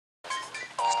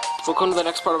Welcome to the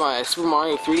next part of my Super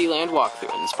Mario 3D Land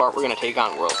walkthrough. In this part, we're going to take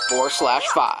on World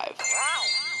 4/5.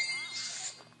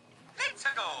 Let's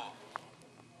go.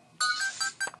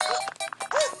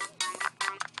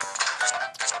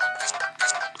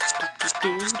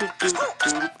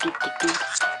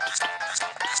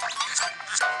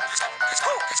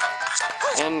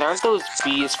 And aren't those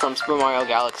bees from Super Mario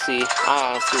Galaxy?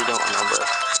 I honestly don't remember.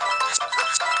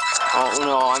 Oh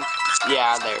no,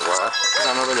 yeah, they were. 'Cause I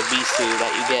remember the bee suit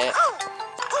that you get.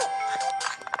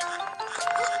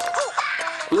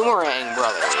 Boomerang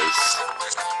Brothers.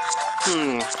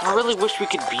 I really wish we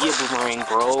could be a Boomerang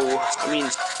Bro. I mean,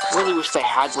 I really wish they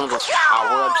had one of those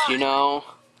power-ups, you know?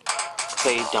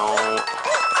 They don't.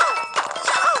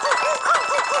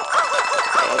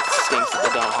 Yeah, it stinks that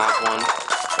they don't have one.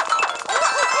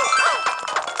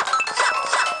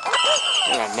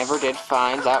 And I never did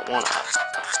find that one up.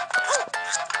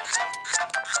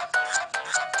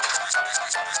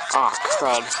 Aw,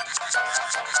 crud.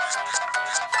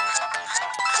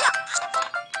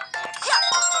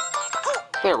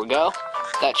 There we go.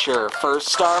 That's your first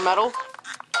star medal.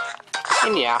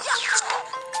 And yeah.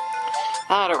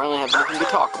 I don't really have anything to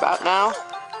talk about now.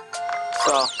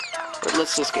 So,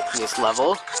 let's just get through this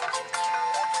level.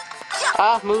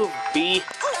 Move, bee.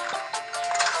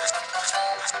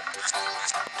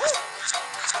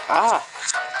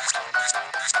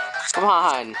 Come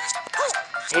on. I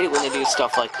hate it when they do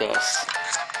stuff like this.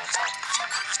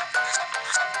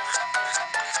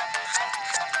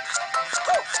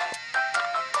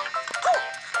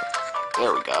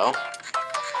 There we go.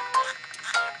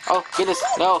 Oh, goodness.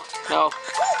 No, no.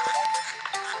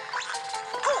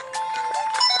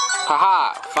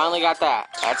 Haha, finally got that.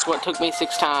 That's what took me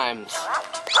 6 times.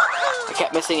 I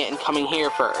kept missing it and coming here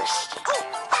first,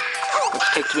 which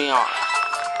ticked me off.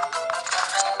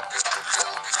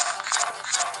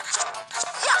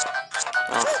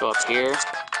 Now let's go up here.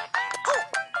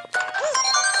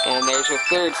 And there's your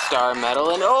 3rd star medal,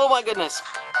 and oh my goodness!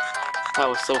 That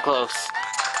was so close.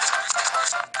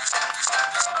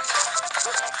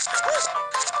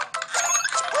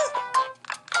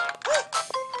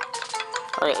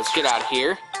 Alright, let's get out of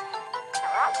here.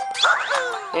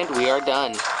 And we are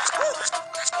done.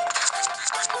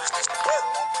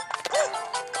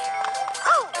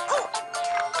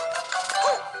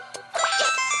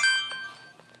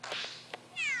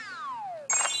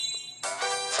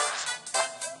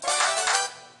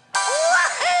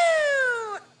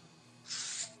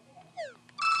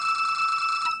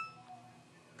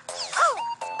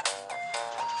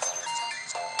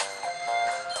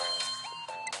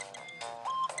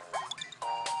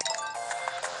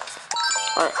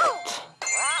 Alright,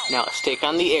 now let's take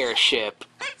on the airship.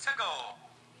 Let's go.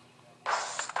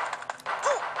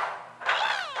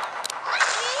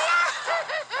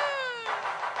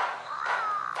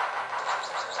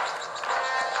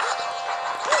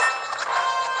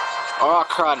 Oh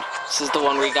crud, this is the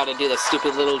one where you gotta do the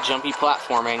stupid little jumpy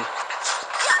platforming.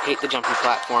 I hate the jumpy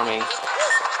platforming.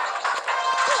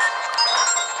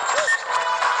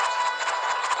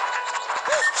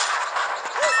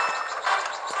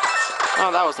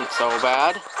 Oh, that wasn't so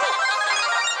bad.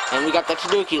 And we got the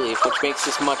Tanuki Leaf, which makes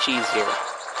this much easier.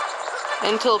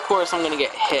 Until, of course, I'm gonna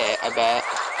get hit, I bet.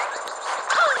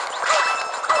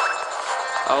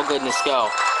 Oh, goodness, go.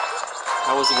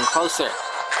 I was even closer.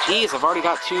 Jeez, I've already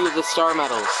got 2 of the star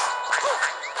medals.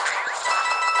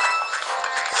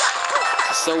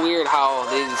 It's so weird how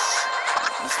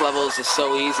this level is just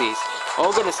so easy.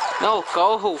 Oh, goodness. No,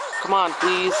 go. Come on,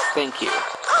 please. Thank you.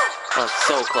 That was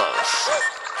so close.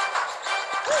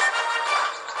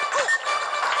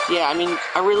 Yeah, I mean,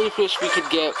 I really wish we could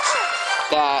get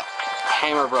that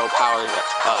Hammer Bro power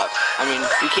up. I mean,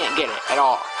 we can't get it at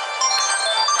all.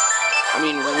 I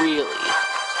mean, really.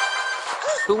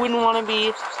 Who wouldn't want to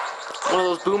be one of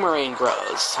those Boomerang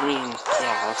Bros? I mean,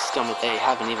 yeah, that's dumb that they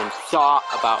haven't even thought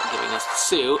about giving us the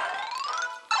suit.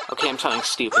 Okay, I'm sounding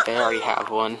stupid. They already have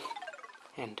one.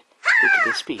 And who could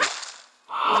this be?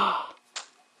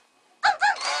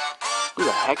 Who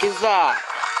the heck is that?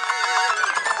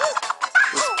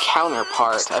 This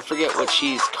counterpart. I forget what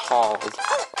she's called.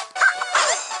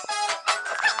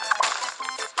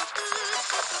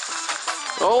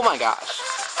 Oh my gosh.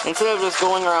 Instead of just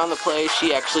going around the place,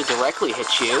 she actually directly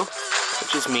hits you,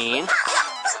 which is mean.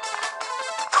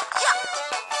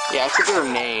 Yeah, I forget her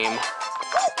name.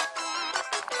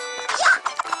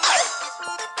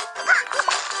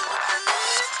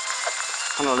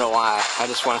 I don't know why. I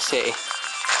just want to say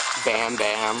Bam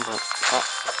Bam, but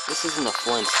this isn't the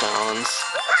Flintstones.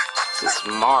 This is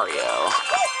Mario.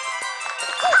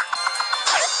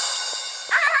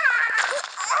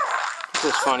 This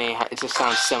is funny. It just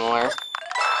sounds similar.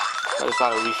 I just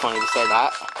thought it would be funny to say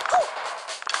that.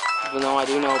 Even though I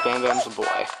do know Bam Bam's a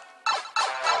boy.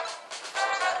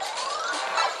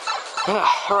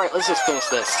 Alright, let's just finish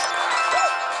this.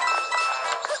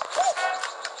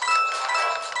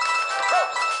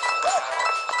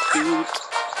 Shoot.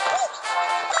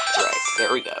 Right,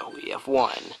 there we go. We have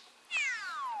won.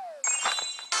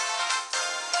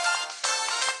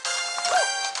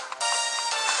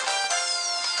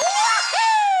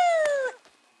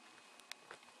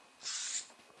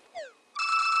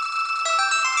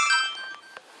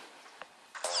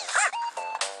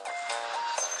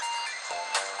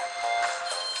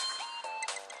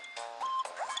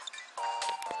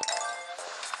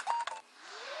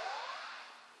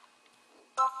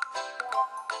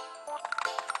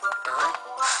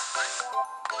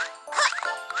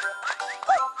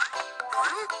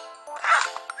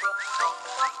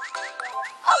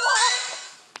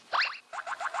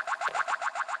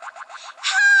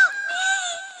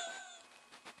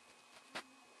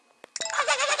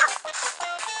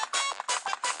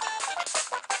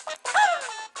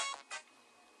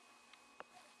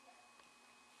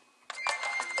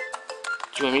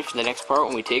 Join me for the next part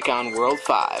when we take on World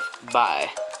 5. Bye.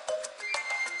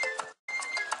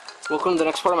 Welcome to the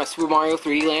next part of my Super Mario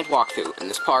 3D Land walkthrough. In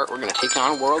this part, we're going to take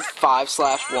on World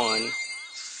 5/1.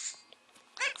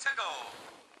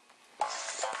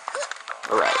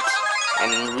 Alright.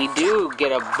 And we do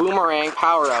get a boomerang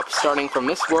power-up starting from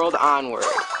this world onward.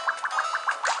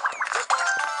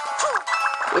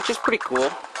 Which is pretty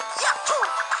cool.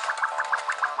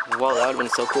 Well, that would have been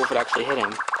so cool if it actually hit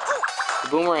him. The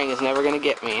boomerang is never gonna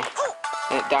get me.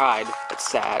 And it died. It's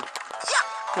sad.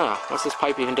 Huh, what's this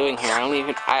pipe even doing here?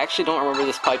 I actually don't remember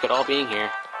this pipe at all being here.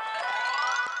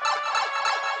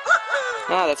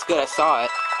 Ah, that's good, I saw it.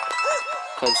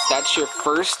 Because that's your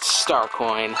first star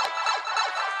coin.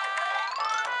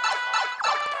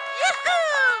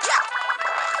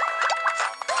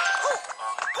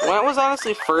 When I was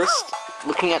honestly first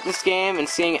looking at this game and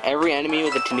seeing every enemy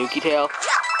with a Tanuki tail,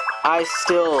 I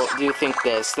still do think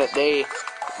this, that they,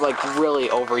 like, really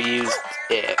overused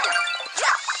it.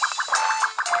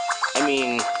 I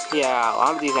mean, yeah, a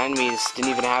lot of these enemies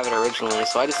didn't even have it originally,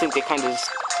 so I just think they kind of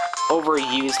just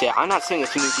overused it. I'm not saying the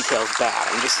Tanuki tail is bad,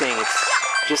 I'm just saying it's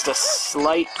just a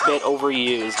slight bit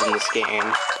overused in this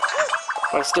game.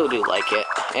 But I still do like it.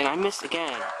 And I missed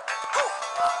again.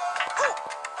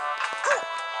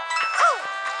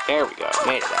 There we go,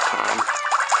 made it that time.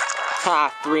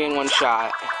 Ha, 3 in 1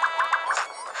 shot.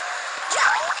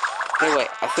 Hey, wait,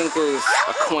 I think there's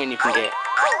a coin you can get.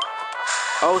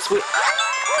 Oh, sweet.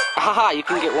 Haha, you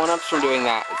can get 1-ups from doing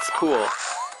that. It's cool.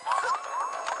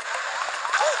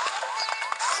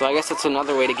 So I guess that's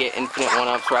another way to get infinite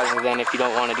 1-ups rather than if you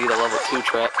don't want to do the level 2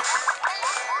 trick.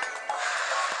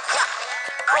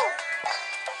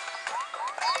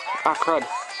 Ah, crud.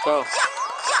 Go.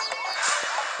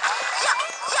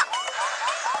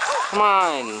 Come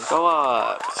on, go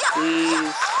up,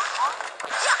 please.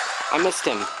 I missed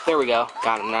him. There we go.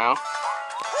 Got him now.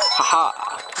 Haha.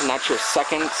 And that's your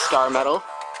second star medal.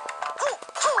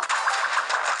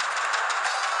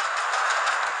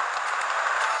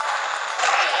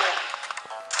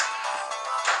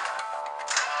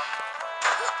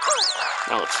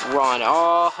 Now let's run.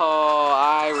 Oh,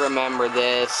 I remember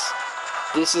this.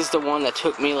 This is the one that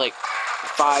took me like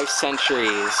 5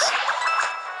 centuries.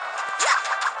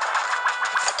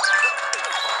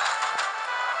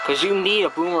 Because you need a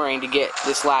boomerang to get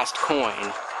this last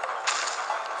coin.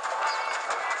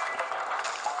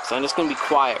 So I'm just going to be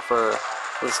quiet for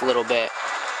this little bit.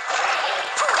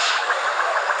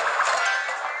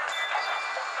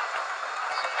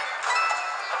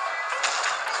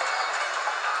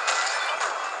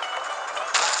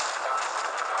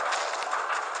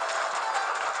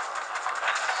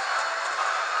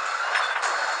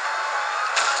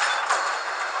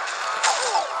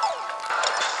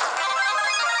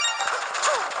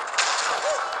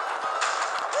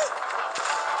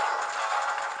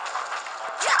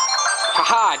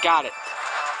 Haha, got it.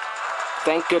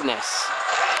 Thank goodness.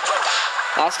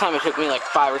 Last time it took me like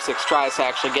 5 or 6 tries to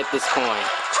actually get this coin.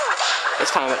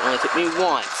 This time it only took me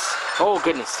once. Oh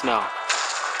goodness, no.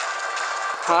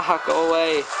 Haha, go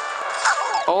away.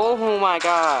 Oh my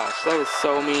gosh, that is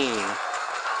so mean.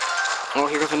 Oh,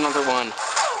 here's another one.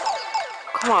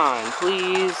 Come on,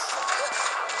 please.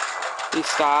 Please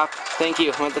stop. Thank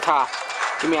you, I'm at the top.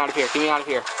 Get me out of here, get me out of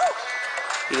here.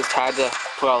 You just had to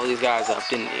put all these guys up,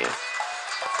 didn't you?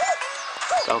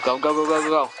 Go, go, go, go, go, go,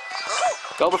 go.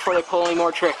 Go before they pull any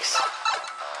more tricks.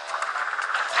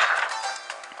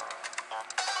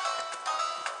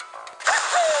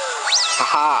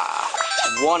 Haha.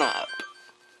 1-up.